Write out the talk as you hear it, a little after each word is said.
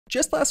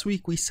Just last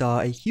week, we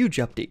saw a huge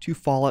update to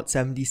Fallout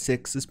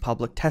 76's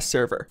public test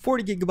server.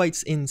 40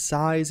 gigabytes in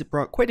size, it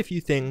brought quite a few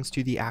things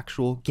to the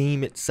actual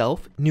game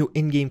itself, new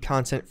in-game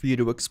content for you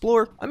to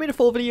explore. I made a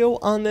full video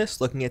on this,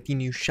 looking at the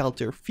new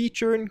shelter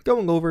feature and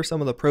going over some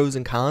of the pros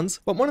and cons.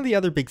 But one of the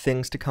other big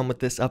things to come with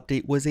this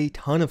update was a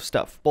ton of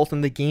stuff, both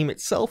in the game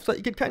itself that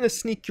you could kind of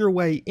sneak your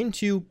way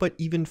into, but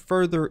even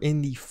further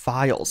in the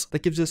files.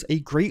 That gives us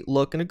a great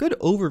look and a good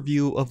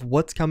overview of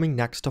what's coming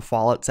next to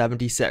Fallout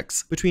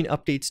 76. Between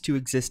updates to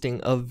existing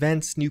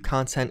events, new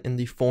content in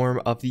the form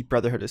of the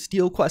Brotherhood of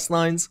Steel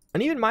questlines,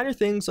 and even minor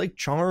things like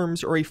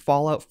charms or a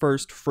Fallout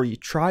First free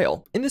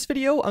trial. In this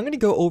video, I'm going to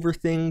go over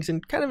things in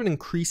kind of an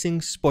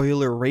increasing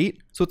spoiler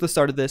rate. So at the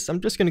start of this,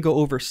 I'm just going to go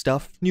over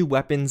stuff, new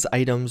weapons,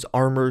 items,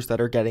 armors that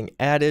are getting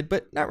added,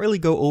 but not really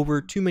go over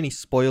too many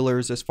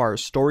spoilers as far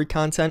as story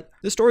content.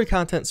 The story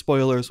content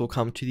spoilers will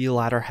come to the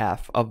latter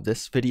half of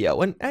this video,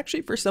 and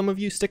actually for some of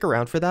you, stick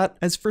around for that,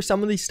 as for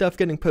some of the stuff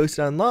getting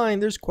posted online,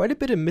 there's quite a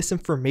bit of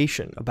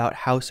misinformation about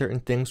how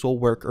certain things will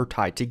work or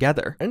tie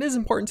together. And it is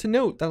important to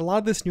note that a lot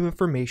of this new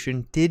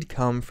information did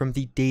come from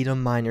the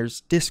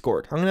Datamines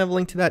Discord. I'm going to have a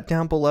link to that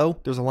down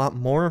below. There's a lot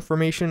more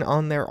information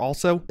on there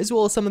also, as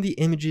well as some of the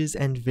images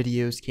and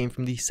videos came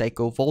from the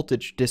Psycho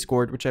Voltage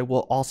Discord, which I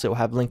will also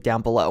have linked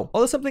down below.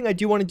 Although something I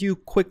do want to do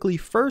quickly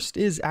first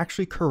is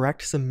actually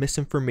correct some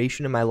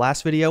misinformation in my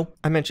last video.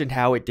 I mentioned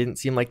how it didn't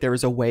seem like there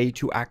was a way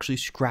to actually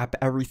scrap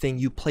everything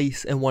you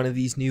place in one of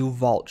these new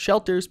vault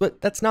shelters, but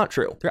that's not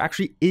true. There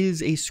actually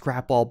is a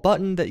scrap all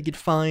button that you could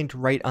find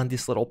right on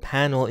this little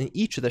panel in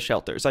each of the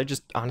shelters. I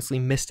just honestly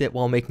missed it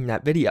while making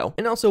that video.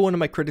 And also one of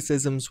my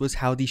criticisms was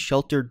how the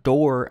shelter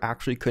door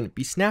actually couldn't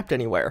be snapped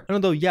anywhere. And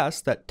although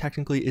yes, that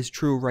technically is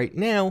true right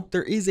now,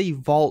 there is a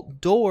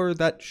vault door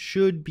that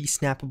should be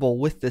snappable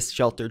with this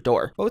shelter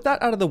door. But with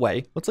that out of the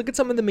way, let's look at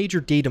some of the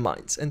major data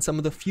mines and some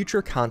of the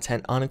future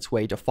content on its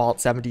way to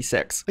Fallout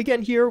 76.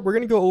 Again, here we're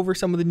going to go over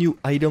some of the new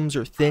items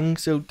or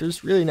things, so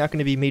there's really not going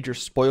to be major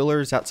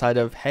spoilers outside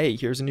of, hey,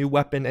 here's a new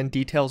weapon and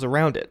details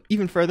around it.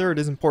 Even further, it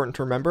is important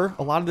to remember,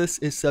 a lot of this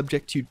is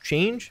subject to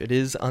change. It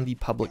is on the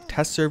public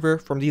test server.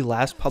 From the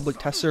last public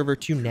test server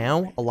to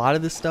now, a lot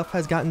of this stuff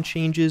has gotten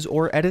changes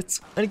or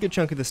edits, and a good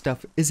chunk of the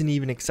stuff isn't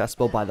even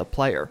accessible by the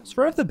player. So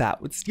right off the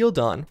bat, with Steel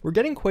Dawn, we're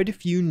getting quite a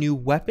few new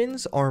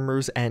weapons,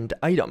 armors, and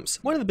items.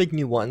 One of the big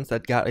new ones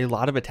that got a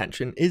lot of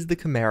attention is the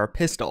Chimera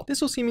pistol.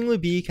 This will seemingly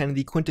be kind of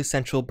the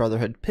quintessential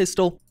Brotherhood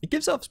pistol. It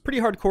gives off pretty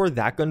hardcore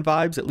that gun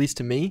vibes, at least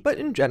to me, but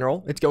in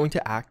general, it's going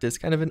to act as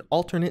kind of an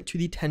alternate to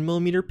the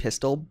 10mm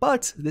pistol,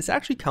 but this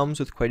actually comes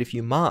with quite a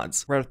few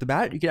mods. Right off the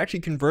bat, you can actually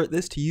convert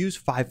this to use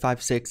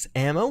 5.56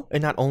 ammo,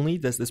 and not only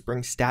does this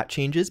bring stat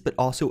changes, but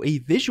also a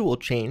visual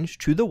change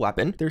to the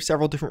weapon. There's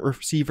several different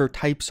receiver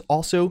types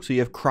also, so you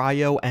have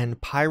cryo and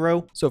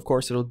pyro, so of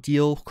course it'll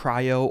deal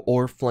cryo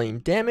or flame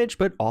damage,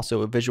 but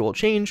also a visual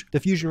change. The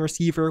fusion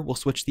receiver will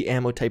switch the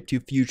ammo type to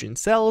fusion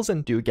cells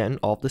and do again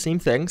all of the same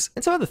things,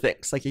 and some other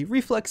things like a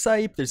reflex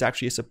sight. There's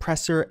actually a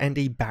suppressor and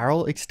a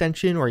barrel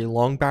extension or a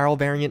long barrel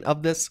variant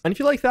of this, and if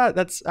you like that,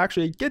 that's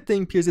actually a good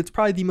thing because it's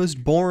probably the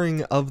most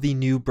boring of the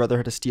new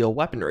Brotherhood of Steel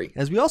weaponry,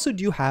 as we also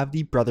do have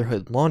the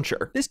Brotherhood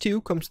launcher. This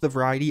too comes with a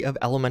variety of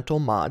elemental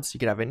mods. You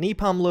could have a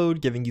napalm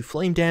load giving you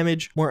flame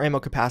damage, more ammo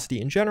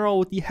capacity in general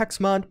with the hex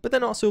mod, but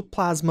then also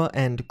plasma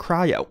and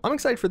cryo. I'm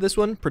excited for this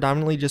one,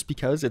 predominantly just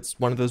because it's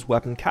one of those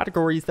weapon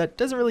categories that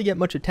doesn't really get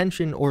much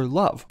attention or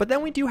love. But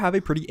then we do have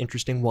a pretty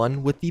interesting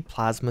one with the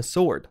plasma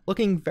sword,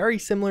 looking very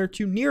similar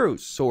to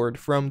Nero's sword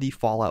from the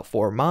Fallout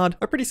 4 mod.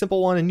 A pretty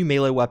simple one, a new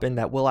melee weapon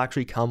that will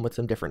actually come with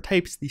some different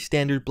types, the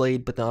standard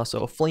blade, but then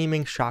also a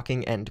flaming,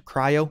 shocking, and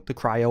cryo. The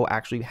cryo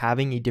actually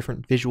having a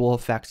different visual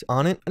effect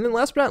on it. And then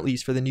last but not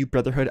least, for the new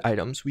Brotherhood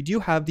items, we do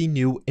have the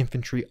new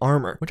infantry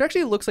armor, which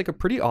actually looks like a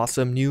pretty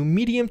awesome new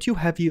medium to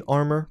heavy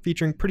armor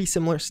featuring pretty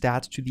similar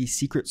stats to the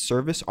Secret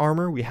Service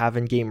armor we have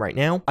in game right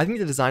now. I think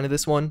the design of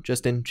this one,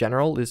 just in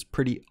general, is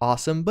pretty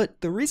awesome, but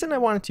the reason I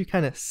wanted to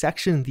kind of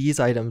section these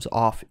items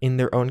off in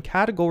their own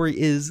category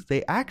is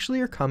they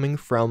actually are coming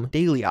from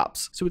daily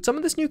ops. So with some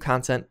of this new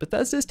content,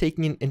 Bethesda is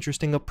taking an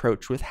interesting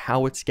approach with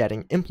how it's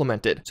getting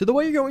implemented. So the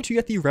way you're going to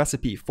get the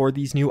recipe for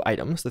these new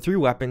items, the 3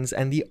 weapons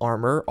and the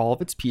armor, all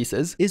of its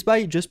pieces, is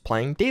by just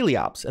playing daily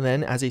ops, and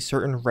then as a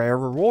certain rare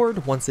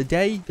reward once a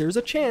day, there's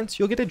a chance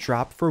you'll get a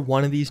drop for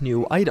one of these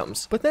new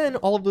items. But then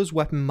all of those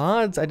weapon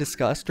mods I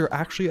discussed are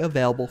actually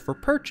available for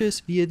purchase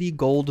via the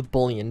gold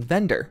bullion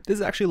vendor. This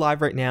is actually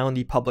live right now in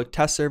the public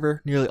test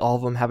server. Nearly all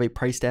of them have a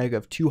price tag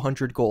of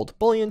 200 gold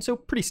bullion, so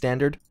pretty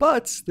standard.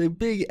 But the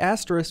big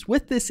asterisk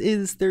with this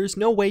is there's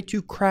no way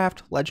to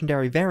craft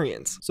legendary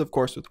variants. So of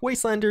course with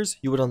Wastelanders,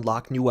 you would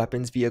unlock new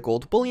weapons via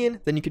gold bullion,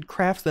 then you could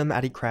craft them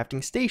at a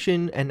crafting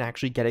station and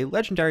actually get a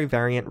legendary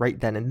variant right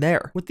then and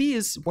there. With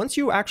these, once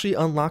you actually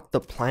unlock the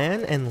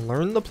plan and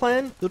learn the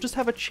plan, you'll just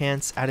have a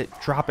chance at it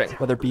dropping,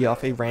 whether it be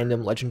off a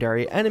random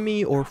legendary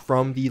enemy or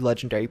from the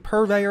legendary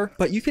purveyor.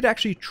 But you could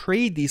actually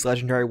trade these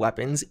legendary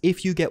weapons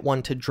if you get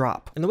one to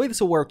drop. And the way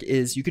this will work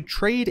is you could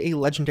trade a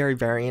legendary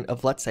variant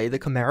of, let's say, the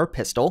Chimera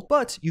pistol,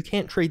 but you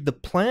can't trade the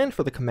plan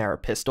for the Chimera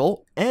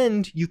pistol,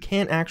 and you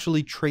can't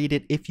actually trade trade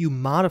it if you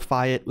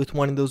modify it with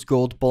one of those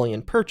gold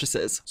bullion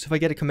purchases. So if I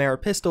get a Chimera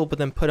pistol but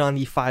then put on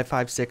the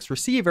 5.56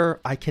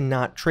 receiver, I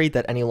cannot trade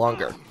that any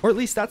longer. Or at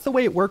least that's the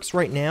way it works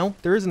right now.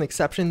 There is an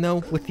exception though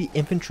with the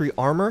infantry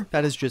armor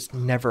that is just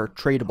never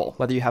tradable,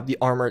 whether you have the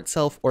armor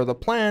itself or the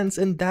plans,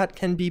 and that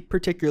can be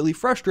particularly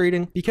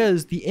frustrating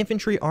because the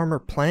infantry armor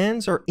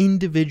plans are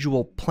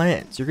individual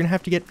plans. You're gonna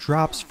have to get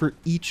drops for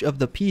each of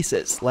the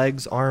pieces,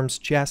 legs, arms,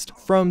 chest,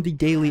 from the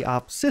daily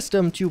ops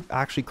system to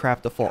actually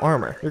craft the full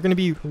armor. They're gonna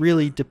be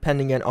really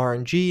depending on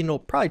RNG, and it'll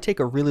probably take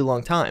a really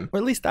long time. Or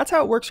at least that's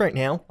how it works right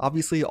now.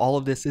 Obviously all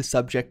of this is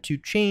subject to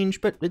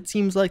change, but it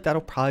seems like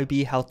that'll probably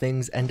be how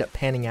things end up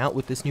panning out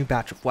with this new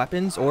batch of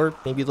weapons, or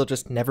maybe they'll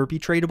just never be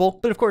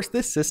tradable. But of course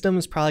this system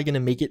is probably gonna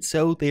make it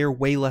so they are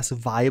way less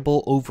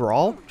viable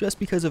overall, just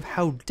because of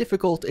how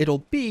difficult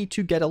it'll be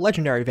to get a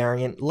legendary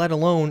variant, let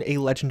alone a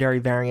legendary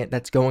variant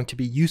that's going to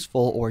be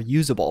useful or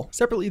usable.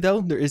 Separately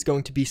though, there is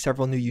going to be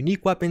several new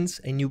unique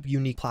weapons, a new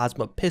unique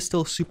plasma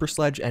pistol, super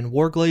sledge, and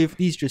warglaive,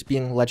 these just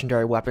being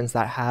legendary weapons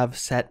that have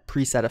set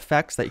preset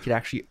effects that you could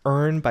actually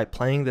earn by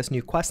playing this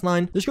new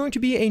questline. There's going to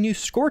be a new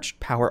Scorched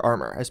power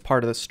armor as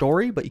part of the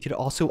story, but you could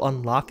also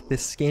unlock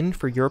this skin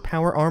for your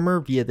power armor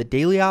via the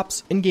daily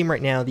ops. In game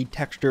right now, the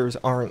textures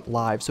aren't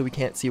live, so we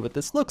can't see what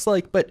this looks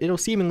like, but it'll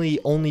seemingly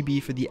only be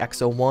for the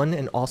XO1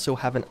 and also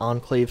have an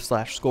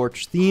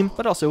Enclave/Scorched theme,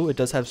 but also it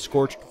does have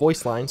Scorched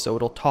voice line, so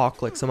it'll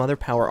talk like some other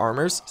power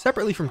armors.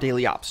 Separately from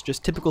daily ops,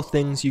 just typical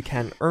things you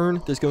can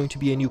earn, there's going to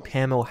be a new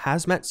camo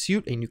hazmat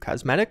suit, a new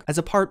cosmetic. As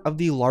a part of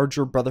the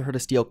larger Brotherhood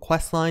of Steel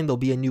questline, there'll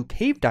be a new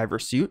cave diver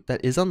suit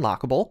that is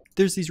unlockable.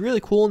 There's these really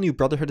cool new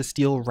Brotherhood of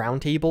Steel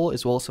round table,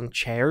 as well as some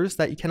chairs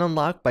that you can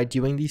unlock by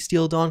doing the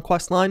Steel Dawn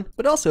questline.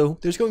 But also,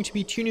 there's going to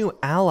be 2 new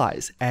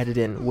allies added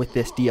in with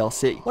this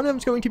DLC. One of them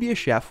is going to be a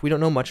chef. We don't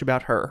know much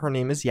about her. Her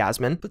name is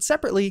Yasmin. But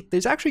separately,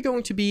 there's actually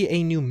going to be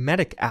a new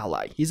medic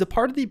ally. He's a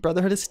part of the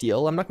Brotherhood of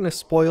Steel. I'm not going to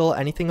spoil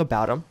anything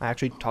about him. I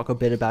actually talk a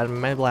bit about him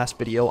in my last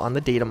video on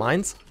the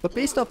Datamines. But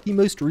based off the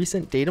most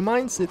recent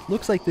Datamines, it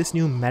looks like this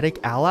new medic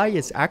ally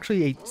is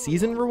actually a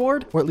season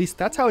reward, or at least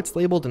that's how it's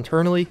labeled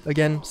internally.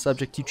 Again,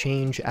 subject to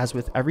change as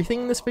with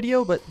everything in this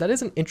video, but that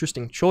is an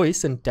interesting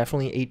choice and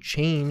definitely a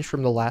change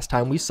from the last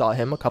time we saw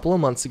him a couple of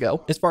months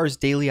ago. As far as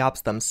daily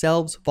ops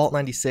themselves, Vault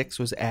 96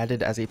 was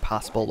added as a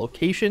possible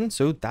location,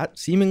 so that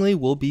seemingly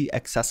will be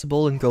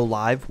accessible and go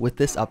live with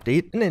this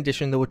update. In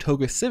addition, the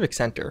Watoga Civic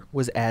Center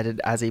was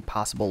added as a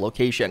possible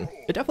location.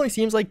 It definitely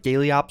seems like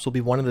daily ops will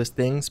be one of those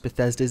things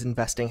Bethesda is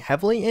investing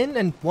heavily in,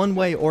 and one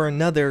way or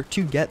another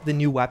to get the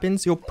new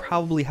weapons, you'll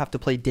probably have to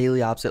play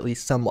daily ops at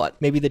least somewhat.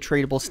 Maybe the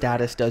tradable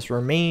status does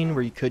remain,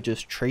 where you could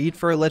just trade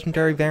for a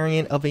legendary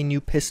variant of a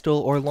new pistol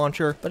or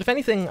launcher, but if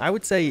anything, I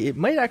would say it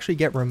might actually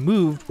get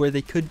removed where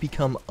they could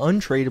become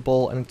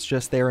untradable and it's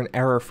just they're an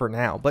error for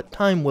now, but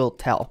time will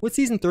tell. With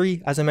Season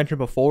 3, as I mentioned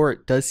before,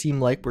 it does seem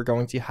like we're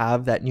going to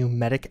have that new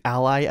medic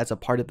ally as a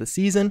part of the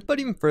season, but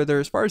even further,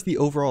 as far as the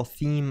overall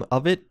theme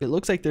of it, it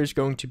looks like there's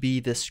going to be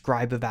this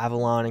Scribe of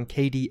Avalon and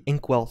KD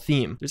Inkwell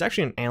theme. There's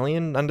actually an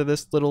alien under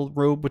this little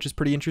robe, which is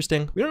pretty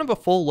interesting. We don't have a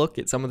full look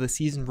at some of the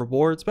season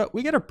rewards, but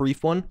we get a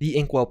brief one. The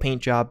Inkwell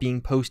paint job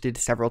being posted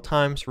several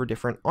times for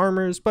different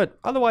armors, but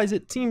otherwise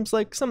it seems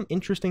like some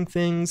interesting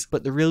things,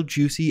 but the real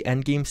juicy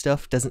endgame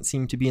stuff doesn't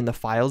seem to be in the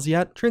files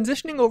yet.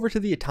 Transitioning over to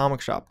the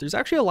Atomic Shop, there's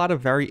actually a lot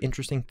of very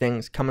interesting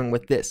things coming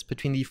with this,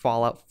 between the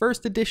Fallout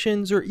First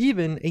editions or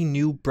even a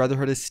new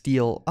Brotherhood of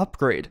Steel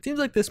upgrade. Seems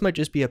like this might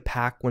just be a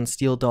pack when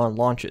Steel Dawn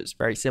launches,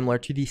 very similar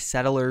to the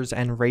Settlers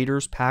and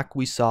Raiders pack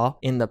we saw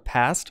in the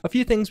past. A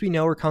few things we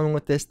know are coming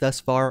with this thus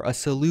far: a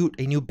salute,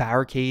 a new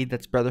barricade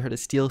that's Brotherhood of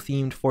Steel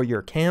themed for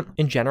your camp.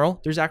 In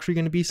general, there's actually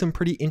going to be some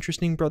pretty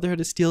interesting Brotherhood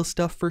of Steel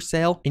stuff for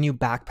sale, a new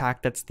backpack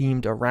that's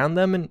themed around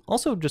them and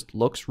also just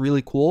looks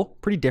really cool,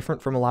 pretty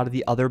different from a lot of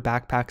the other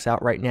backpacks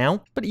out right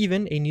now, but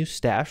even a new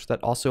stash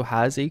that also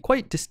has a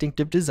quite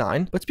distinctive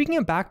design. But speaking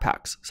of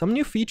backpacks, some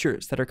new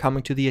features that are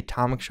coming to the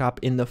Atomic Shop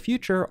in the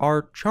future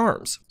are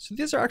charms. So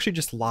these are actually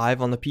just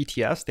live on the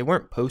PTS. They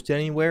weren't posted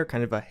anywhere,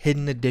 kind of a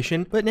hidden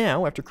edition, but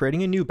now after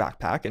creating a new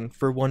backpack, and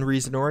for one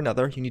reason or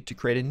another you need to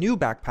create a new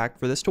backpack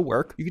for this to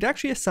work, you could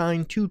actually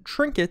assign 2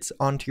 trinkets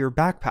onto your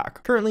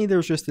backpack. Currently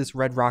there's just this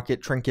red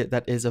rocket trinket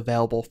that is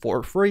available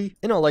for free.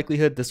 In all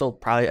likelihood this will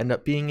probably end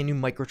up being a new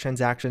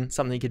microtransaction,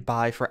 something you could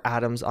buy for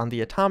atoms on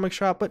the Atomic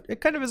Shop, but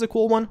it kind of is a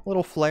cool one, a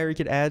little flair you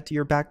could add to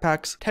your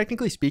backpacks.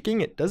 Technically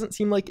speaking, it doesn't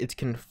seem like it's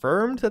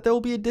confirmed that there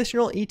will be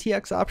additional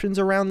ATX options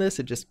around this,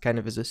 it just kind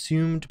of is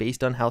assumed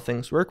based on how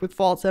things work with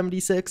Fallout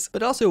 76,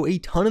 but also a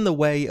ton in the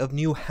way of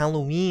new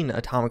Halloween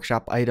Atomic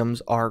Shop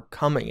items are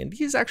coming, and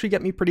these actually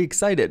get me pretty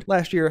excited.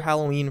 Last year,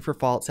 Halloween for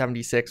Fallout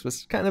 76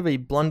 was kind of a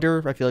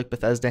blunder. I feel like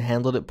Bethesda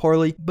handled it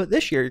poorly, but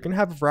this year you're going to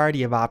have a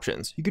variety of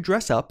options. You could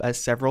dress up as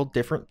several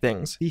different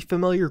things. The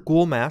familiar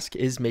ghoul mask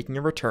is making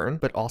a return,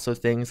 but also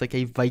things like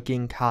a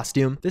Viking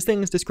costume. This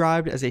thing is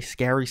described as a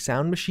scary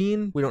sound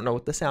machine. We don't know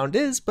what the sound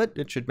is, but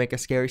it should make a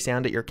scary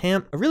sound at your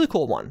camp. A really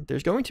cool one,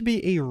 there's going to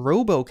be a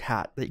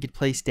robo-cat that you could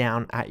place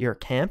down at your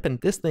camp, and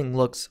this thing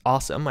looks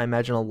awesome. I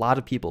imagine a lot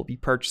of people will be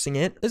purchasing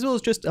it, as well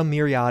as just a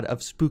myriad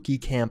of spooky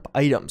camp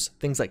items. items,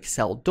 things like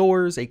cell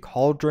doors, a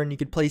cauldron you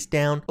could place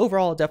down.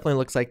 Overall, it definitely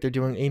looks like they're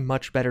doing a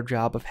much better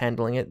job of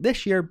handling it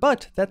this year,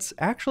 but that's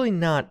actually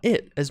not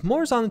it, as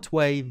more is on its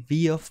way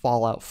via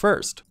Fallout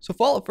First. So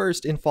Fallout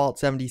First in Fallout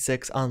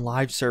 76 on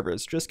live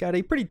servers just got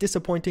a pretty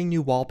disappointing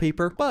new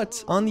wallpaper,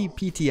 but on the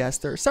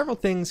PTS there are several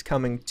things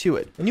coming to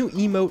it. A new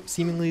emote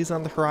seemingly is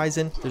on the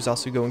horizon. There's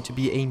also going to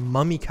be a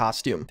mummy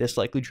costume, this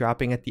likely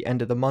dropping at the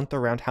end of the month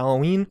around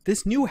Halloween.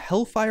 This new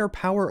Hellfire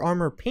Power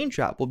Armor paint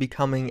job will be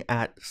coming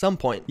at some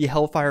point. The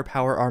Hellfire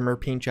Power Armor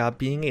paint job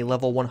being a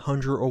level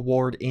 100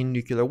 award in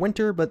Nuclear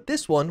Winter, but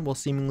this one will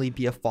seemingly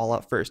be a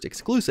Fallout First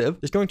exclusive.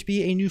 There's going to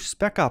be a new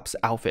Spec Ops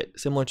outfit,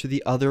 similar to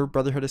the other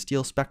Brotherhood of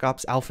Steel Spec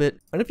Ops outfit,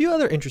 and a few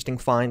other interesting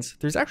finds.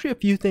 There's actually a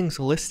few things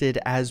listed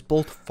as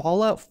both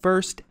Fallout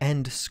First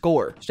and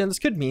Score. So this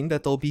could mean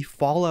that there'll be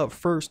Fallout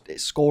First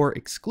Score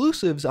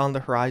exclusives on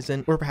the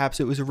horizon, or perhaps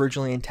it was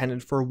originally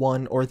intended for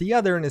one or the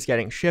other and is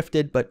getting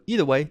shifted, but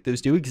either way,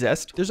 those do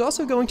exist. There's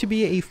also going to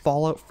be a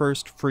Fallout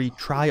First free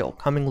trial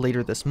coming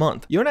later this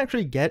month. You don't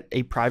actually get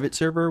a private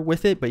server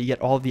with it, but you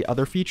get all the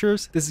other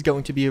features. This is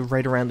going to be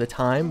right around the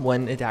time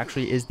when it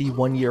actually is the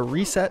 1-year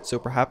reset, so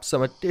perhaps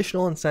some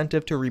additional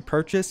incentive to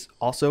repurchase,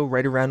 also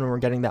right around when we're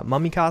getting that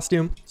mummy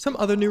costume. Some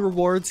other new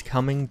rewards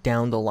coming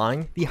down the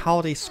line. The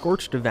Holiday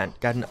Scorched event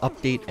got an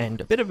update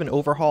and a bit of an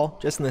overhaul,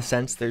 just in the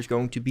sense there's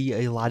going to be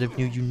a lot of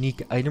new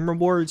unique item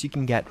rewards you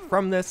can get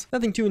from this.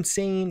 Nothing too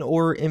insane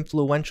or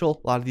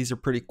influential. A lot of these are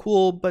pretty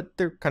cool, but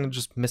they're kind of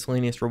just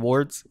miscellaneous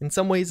rewards. In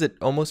some ways, it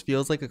almost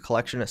feels like a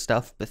collection of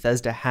stuff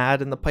Bethesda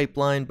had in the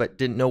pipeline but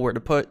didn't know where to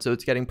put, so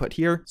it's getting put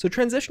here. So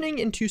transitioning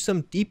into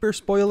some deeper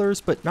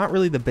spoilers, but not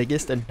really the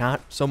biggest and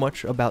not so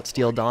much about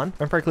Steel Dawn.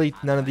 And frankly,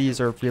 none of these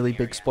are really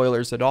big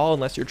spoilers at all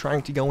unless you're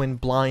trying to go in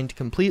blind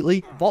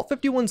completely. Vault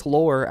 51's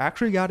lore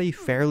actually got a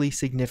fairly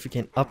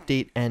significant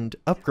update and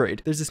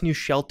upgrade. There's this new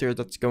shelter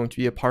that's going to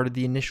be a part of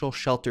the initial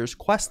shelter's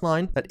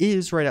questline that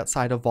is right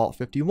outside of Vault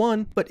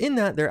 51, but in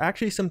that there are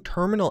actually some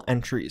terminal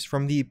entries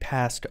from the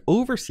past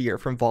overseer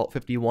from Vault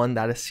 51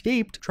 that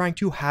escaped trying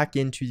to hack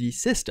into the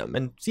system,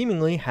 and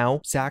seemingly how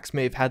Zax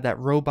may have had that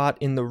robot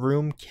in the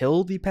room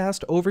kill the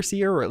past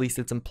overseer, or at least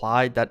it's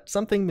implied that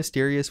something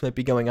mysterious might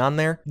be going on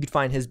there. You could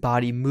find his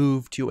body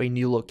moved to a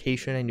new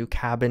location, a new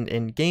cabin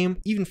in game.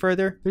 Even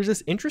further, there's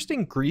this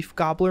interesting grief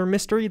gobbler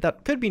mystery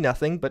that could be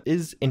nothing but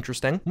is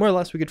interesting. More or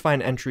less, we could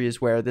find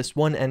entries where this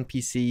one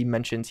NPC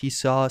mentions he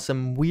saw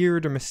some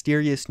weird or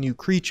mysterious new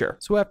creature.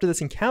 So after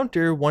this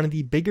encounter, one of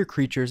the bigger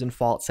creatures in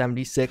Fallout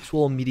 76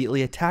 will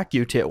immediately attack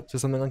you too. So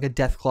something like a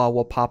Deathclaw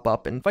will pop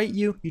up and fight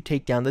you, you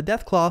take down the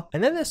Deathclaw,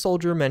 and then the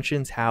soldier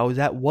mentions how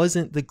that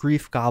wasn't the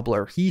grief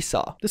gobbler he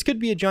saw. This could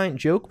be a giant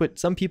joke, but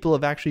some people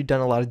have actually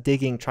done a lot of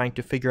digging trying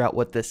to figure out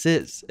what this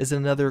is. Is it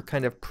another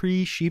kind of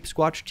pre-Sheep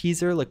Squatch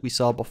teaser like we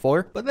saw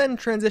before? But then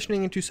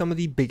transitioning into some of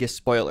the biggest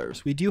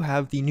spoilers, we do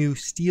have the new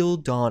Steel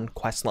Dawn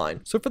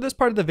questline. So for this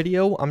part of the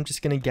video, I'm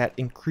just going to get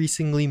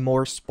increasingly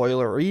more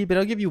spoilery, but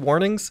I'll give you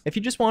warnings. If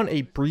you just want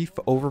a brief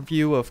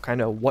overview of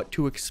kind of what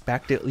to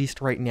expect, at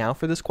least right now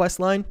for this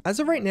questline, as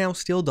of right now,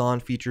 Steel Dawn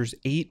features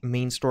 8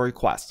 main story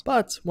quests.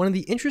 But one of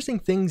the interesting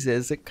things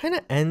is it kind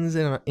of ends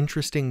in an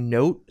interesting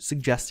note,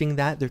 suggesting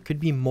that there could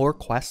be more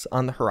quests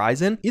on the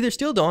horizon. Either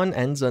Steel Dawn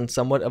ends on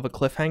somewhat of a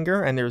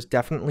cliffhanger and there's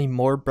definitely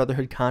more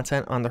Brotherhood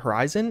content on the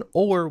horizon,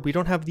 or we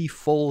don't have the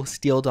full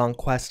Steel Dawn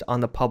quest on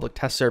the public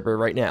test server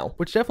right now,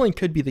 which definitely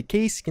could be the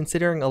case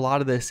considering a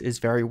lot of this is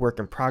very work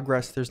in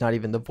progress. There's not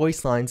even the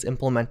voice lines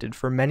implemented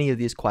for many of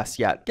these quests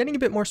yet. Getting a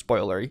bit more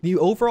spoilery, the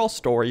overall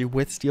story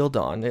with Steel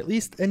Dawn, at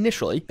least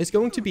initially, is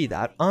going to be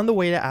that on the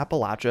way to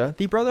Appalachia,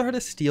 the Brotherhood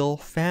of Steel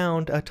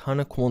found a ton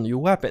of cool new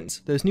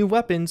weapons. Those new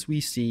weapons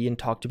we see and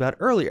talked about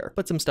earlier,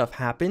 but some stuff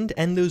happened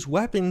and those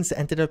weapons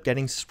ended up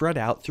getting spread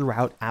out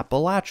throughout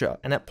Appalachia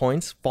and at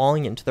points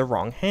falling into the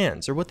wrong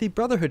hands, or what the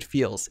Brotherhood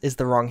feels is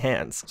the wrong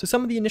hands. So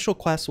some of the initial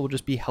quests will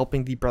just be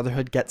helping the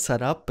Brotherhood get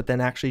set up, but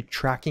then actually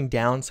tracking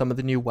down some of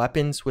the new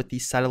weapons with the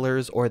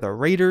settlers or the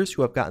raiders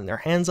who have gotten their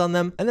hands on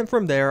them. And then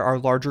from there, our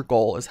larger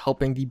goal is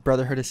helping the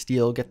Brotherhood of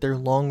Steel get their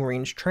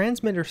long-range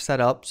transmitter set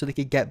up so they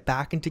could get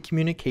back into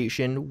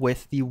communication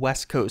with the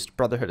West Coast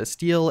Brotherhood of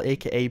Steel,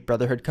 aka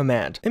Brotherhood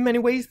Command. In many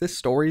ways, this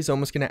story is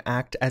almost going to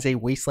act as a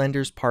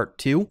Wastelanders Part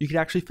 2. You could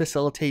actually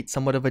facilitate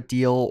somewhat of a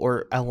deal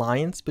or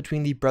alliance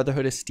between the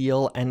Brotherhood of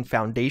Steel and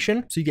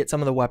Foundation. So you get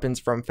some of the weapons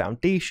from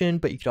Foundation,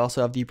 but you could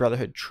also have the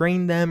Brotherhood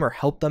train them or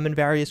help them in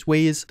various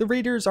ways. The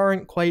Raiders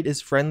aren't quite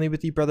as friendly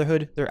with the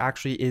Brotherhood. There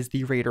actually is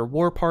the Raider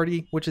War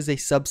Party, which is a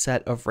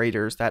subset of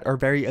Raiders that are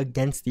very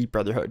against the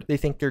Brotherhood. They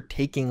think they're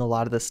taking a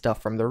lot of the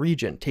stuff from the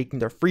region, taking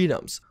their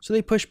freedoms. So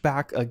they push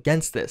back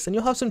against this, and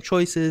you'll have some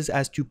choices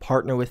as to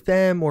partner with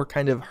them or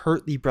kind of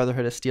hurt the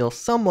Brotherhood of Steel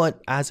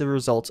somewhat as a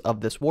result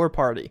of this war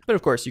party. But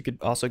of course, you could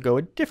also go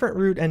a different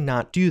route and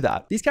not do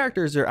that. These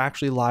characters are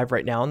actually live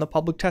right now on the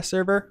public test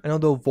server, and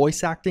although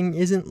voice acting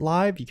isn't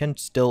live, you can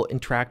still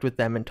interact with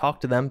them and talk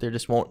to them. They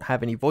just won't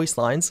have any voice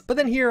lines. But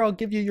then here, I'll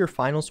give you your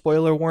final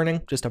spoiler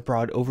warning, just a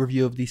broad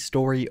overview of the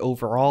story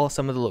overall,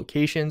 some of the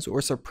locations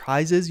or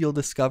surprises you'll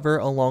discover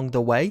along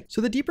the way.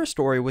 So the deeper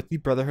story with the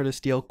Brotherhood of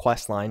Steel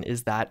questline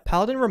is that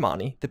Paladin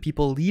Romani, the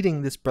people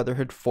leading this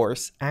Brotherhood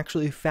force,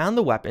 actually found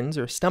the weapons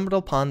or stumbled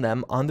upon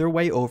them on their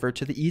way over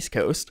to the East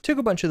Coast, took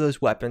a bunch of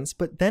those weapons,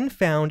 but then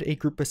found a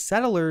group of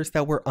settlers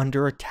that were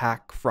under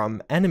attack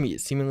from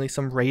enemies, seemingly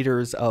some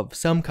raiders of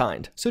some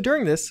kind. So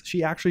during this,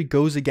 she actually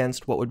goes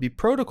against what would be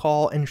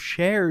protocol and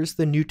shares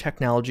the new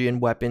technology and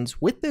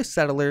weapons with those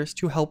settlers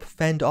to help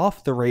fend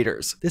off the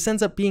raiders. This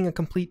ends up being a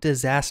complete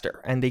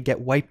disaster, and they get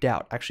wiped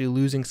out, actually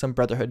losing some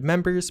Brotherhood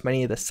members.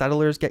 Many of the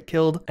settlers get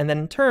killed, and then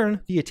in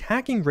turn, the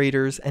attacking raiders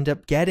end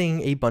up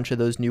getting a bunch of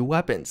those new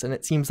weapons, and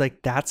it seems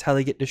like that's how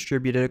they get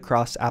distributed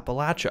across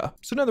Appalachia.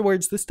 So in other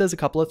words, this does a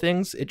couple of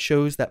things. It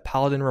shows that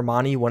Paladin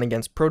Romani went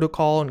against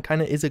protocol and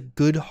kind of is a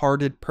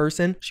good-hearted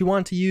person. She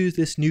wanted to use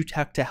this new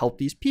tech to help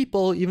these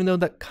people, even though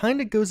that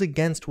kind of goes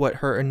against what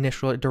her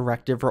initial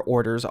directive or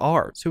orders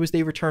are. So as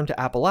they return to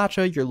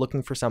Appalachia, you're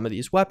looking for some of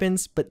these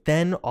weapons, but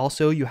then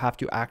also you have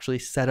to actually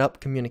set up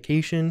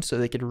communication so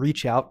they could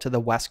reach out to the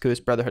West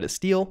Coast Brotherhood of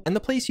Steel. And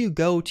the place you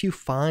go to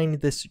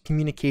find this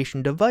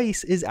communication device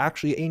is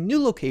actually a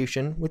new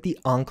location with the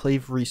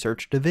Enclave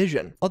Research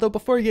Division. Although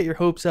before you get your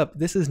hopes up,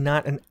 this is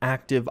not an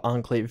active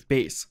Enclave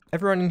base.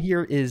 Everyone in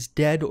here is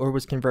dead or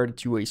was converted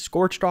to a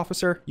Scorched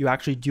officer. You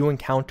actually do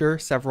encounter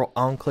several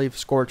Enclave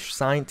Scorched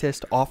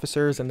scientist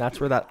officers, and that's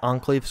where that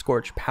Enclave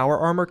Scorched power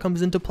armor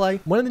comes into play.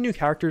 One of the new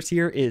characters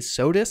here is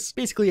Sodus,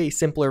 basically a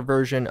simpler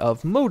version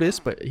of Modus,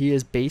 but he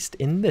is based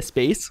in this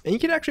base, and you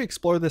can actually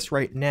explore this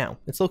right now.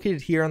 It's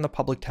located here on the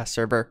public test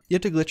server. You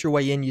have to glitch your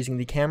way in using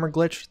the camera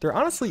glitch. There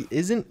honestly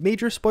isn't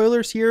major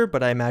spoilers here,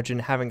 but I imagine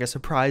having a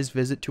surprise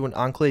visit to an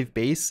Enclave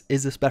base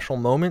is a special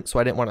moment, so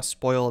I didn't want to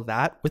spoil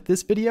that with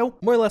this video.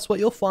 More or less what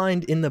you'll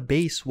find in the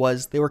base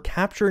was they were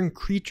capturing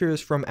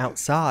creatures from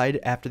outside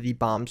after the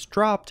bombs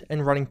dropped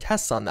and running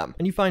tests on them,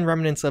 and you find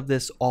remnants of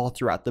this all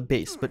throughout the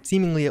base, but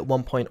seemingly at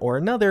one point or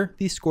another,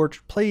 the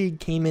Scorched plague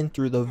came in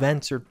through the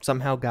vents or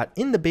somehow got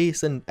in the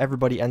base, and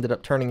everybody ended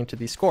up turning into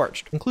the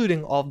Scorched,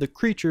 including all of the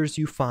creatures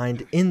you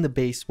find in the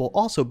base will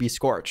also be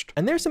Scorched.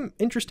 And there's some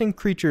interesting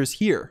creatures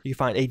here. You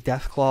find a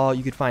Deathclaw,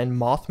 you could find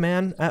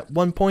Mothman at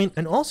one point,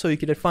 and also you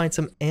could find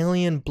some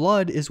alien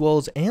blood as well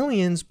as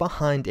aliens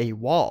behind a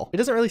wall. It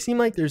doesn't really seem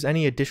like there's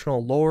any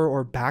additional lore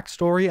or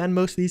backstory on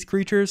most of these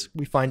creatures.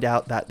 We find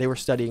out that they were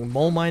studying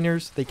mole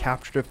miners, they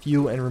captured a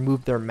few and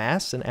removed their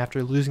masks, and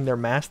after losing their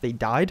masks they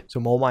died, so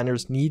mole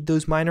miners need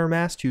those miner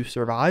masks to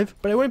survive.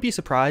 But I wouldn't be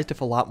surprised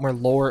if a lot more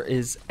lore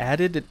is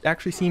added. It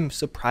actually seems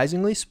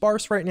surprisingly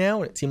sparse right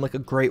now, and it seemed like a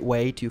great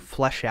way to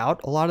flesh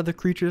out a lot of the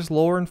creatures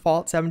lore in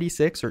Fallout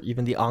 76 or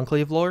even the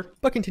Enclave lore.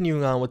 But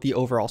continuing on with the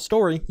overall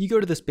story, you go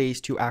to this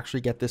base to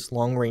actually get this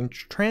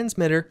long-range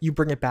transmitter, you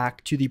bring it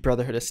back to the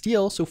Brotherhood of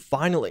Steel, so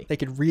finally they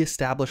could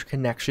re-establish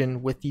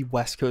connection with the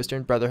West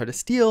Coastern Brotherhood of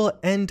Steel,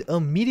 and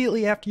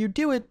immediately after you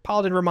do it,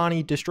 Paladin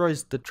Romani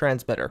destroys the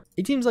transmitter.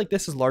 It seems like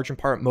this is large in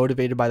part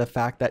motivated by the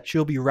fact that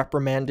she'll be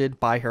reprimanded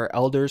by her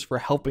elders for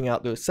helping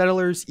out those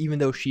settlers, even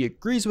though she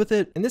agrees with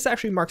it, and this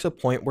actually marks a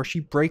point where she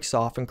breaks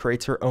off and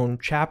creates her own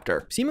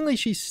chapter. Seemingly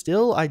she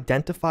still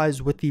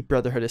identifies with the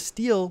Brotherhood of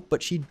Steel,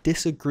 but she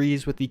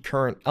disagrees with the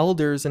current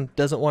elders and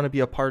doesn't want to be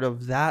a part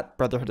of that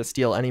Brotherhood of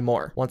Steel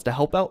anymore. Wants to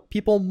help out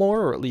people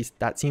more, or at least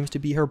that seems to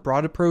be her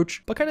broad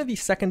approach, but kind of the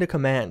second in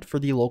command for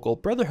the local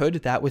Brotherhood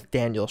that with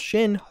Daniel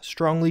Shin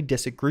strongly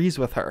disagrees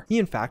with her. He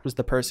in fact was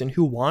the person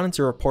who wanted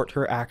to report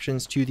her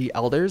actions to the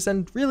elders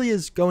and really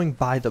is going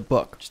by the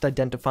book, just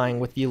identifying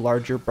with the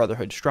larger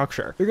Brotherhood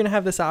structure. You're going to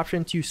have this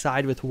option to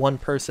side with one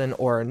person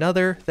or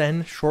another.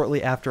 Then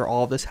shortly after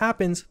all of this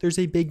happens, there's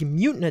a big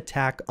mutant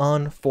attack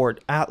on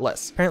Fort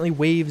Atlas. Apparently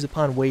waves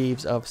upon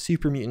waves of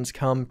super mutants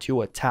come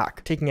to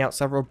attack, taking out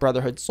several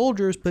Brotherhood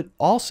soldiers, but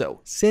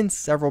also since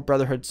several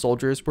Brotherhood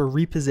soldiers were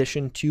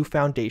repositioned to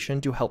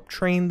Foundation to help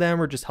train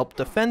them or just help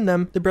defend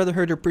them, the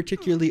Brotherhood are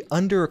particularly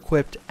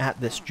under-equipped at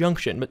this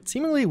junction, but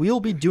seemingly we will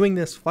be doing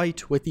this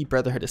fight with the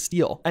Brotherhood of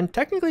Steel, and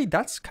technically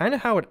that's kind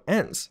of how it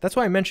ends. That's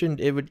why I mentioned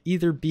it would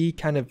either be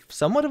kind of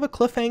somewhat of a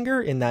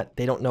cliffhanger in that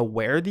they don't know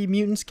where the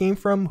mutants came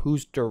from,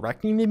 who's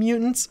directing the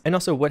mutants, and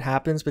also what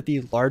happens with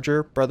the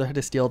larger Brotherhood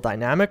of Steel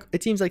dynamic.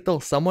 It seems like they'll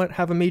somewhat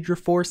have a major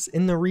force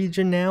in the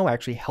region now,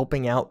 actually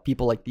helping out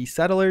people like these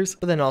settlers,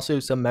 but then also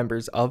some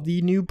members of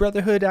the new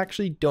Brotherhood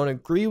actually don't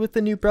agree with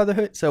the new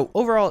Brotherhood. So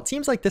overall, it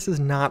seems like this is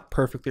not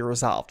perfectly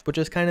resolved, which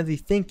is kind of the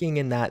thinking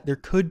in that there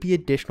could be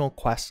additional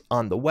quests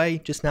on the way,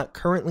 just not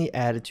currently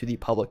added to the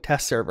public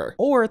test server.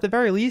 Or at the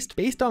very least,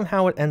 based on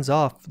how it ends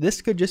off,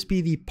 this could just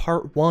be the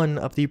part 1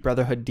 of the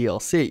Brotherhood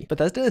DLC.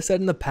 Bethesda has said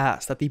in the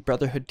past that the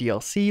Brotherhood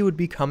DLC would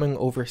be coming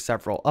over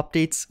several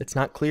updates. It's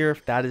not clear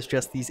if that is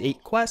just these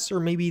 8 quests, or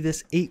maybe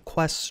this 8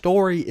 quest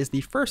story is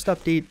the first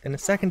update and a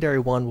secondary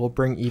one will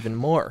bring even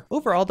more.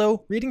 Overall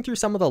though, reading through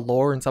some of the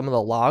lore and some of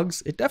the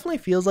logs, it definitely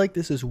feels like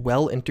this is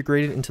well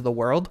integrated into the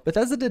world.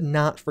 Bethesda did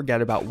not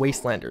forget about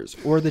Wastelanders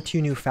or the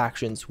 2 new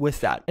factions with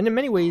that, and in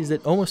many ways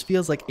it almost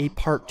feels like a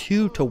part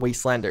 2 to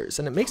Wastelanders,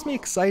 and it makes me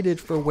excited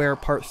for where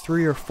part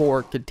 3 or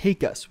 4 could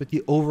take us with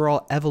the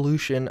overall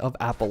evolution of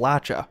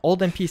Appalachia.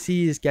 Old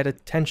NPCs get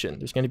attention,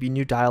 there's going to be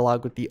new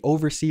dialogue with the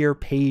Overseer,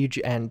 Paige,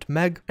 and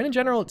Meg, and in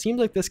general it seems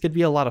like this could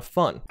be a lot of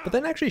fun. But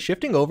But then actually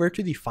shifting over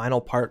to the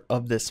final part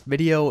of this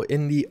video,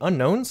 in the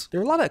unknowns, there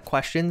are a lot of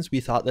questions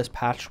we thought this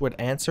patch would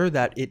answer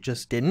that it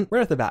just didn't.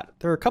 Right off the bat,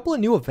 there are a couple of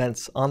new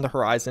events on the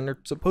horizon, or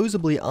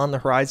supposedly on the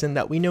horizon,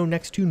 that we know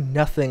next to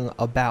nothing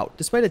about.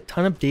 Despite a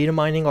ton of data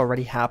mining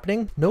already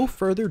happening, no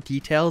further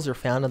details are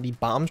found on the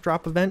bombs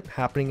drop event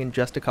happening in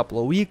just a couple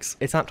of weeks.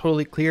 It's not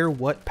totally clear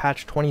what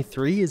patch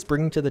 23 is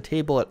bringing to the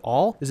table at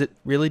all. Is it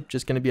really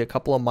just going to be a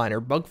couple of minor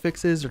bug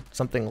fixes or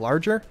something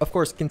larger? Of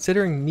course,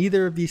 considering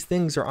neither of these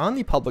things are on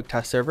the public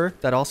test server,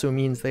 that also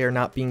means they are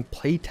not being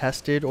play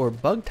tested or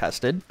bug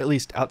tested, at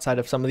least outside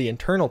of some of the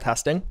internal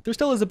testing. There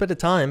still is a bit of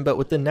time, but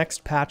with the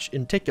next patch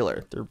in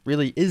particular, there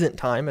really isn't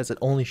time as it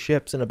only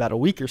ships in about a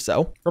week or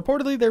so.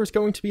 Reportedly, there was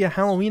going to be a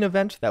Halloween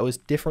event that was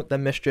different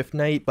than Mischief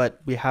Night, but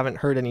we haven't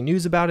heard any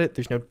news about it.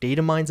 There's no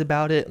data mines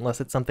about it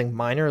unless it's something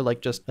minor like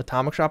just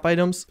atomic shop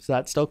items, so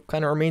that still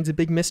kind of remains a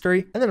big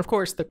mystery. And then of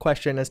course the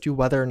question as to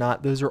whether or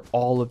not those are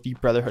all of the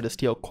Brotherhood of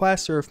Steel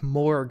quests, or if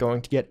more are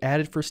going to get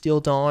added for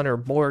Steel Dawn, or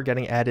more are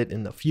getting added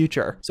in the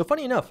future. So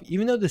funny enough,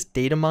 even though this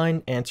data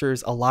mine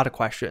answers a lot of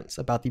questions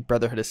about the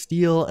Brotherhood of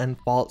Steel and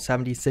Fallout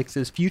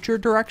 76's future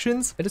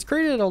directions, it has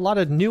created a lot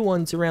of new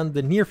ones around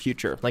the near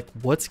future, like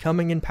what's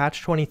coming in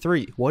patch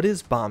 23, what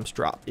is bombs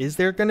drop, is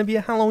there going to be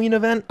a Halloween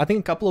event? I think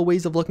a couple of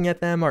ways of looking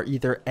at them are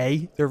either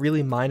A, they're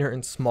really minor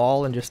and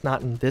small and just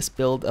not in this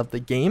build of the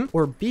game,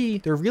 or B,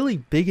 they're really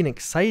big and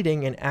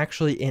exciting and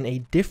actually in a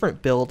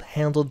different build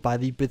handled by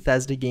the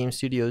Bethesda Game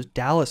Studios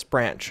Dallas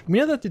branch. We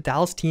know that the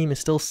Dallas team is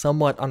still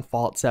somewhat on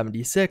Fallout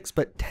 76,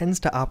 but tends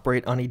to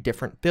operate on a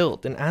different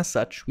build, and as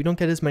such, we don't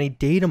get as many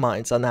data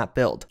mines on that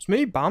build. So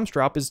maybe bombs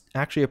drop is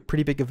actually a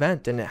pretty big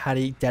event and it had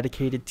a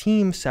dedicated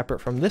team separate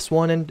from this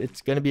one, and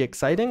it's going to be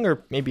exciting,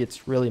 or maybe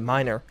it's really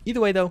minor. Either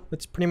way though,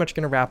 that's pretty much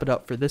going to wrap it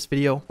up for this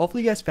video.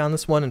 Hopefully you guys found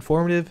this one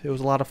informative. It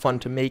was a lot of fun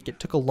to make. It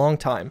took a long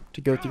time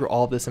to go through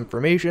all of this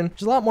information.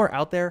 There's a lot more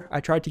out there. I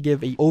tried to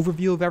give an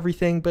overview of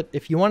everything, but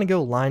if you want to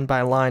go line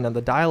by line on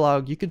the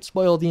dialogue, you could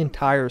spoil the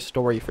entire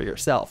story for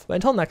yourself. But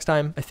until next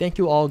time, I thank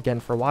you all again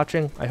for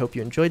watching. I hope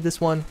you enjoyed this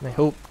one, and I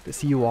hope to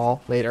see you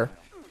all later.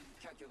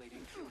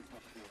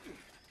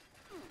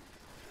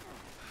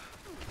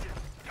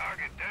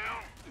 Target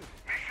down.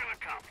 Mission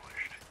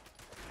accomplished.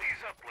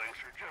 These uplinks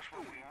are just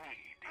what we need.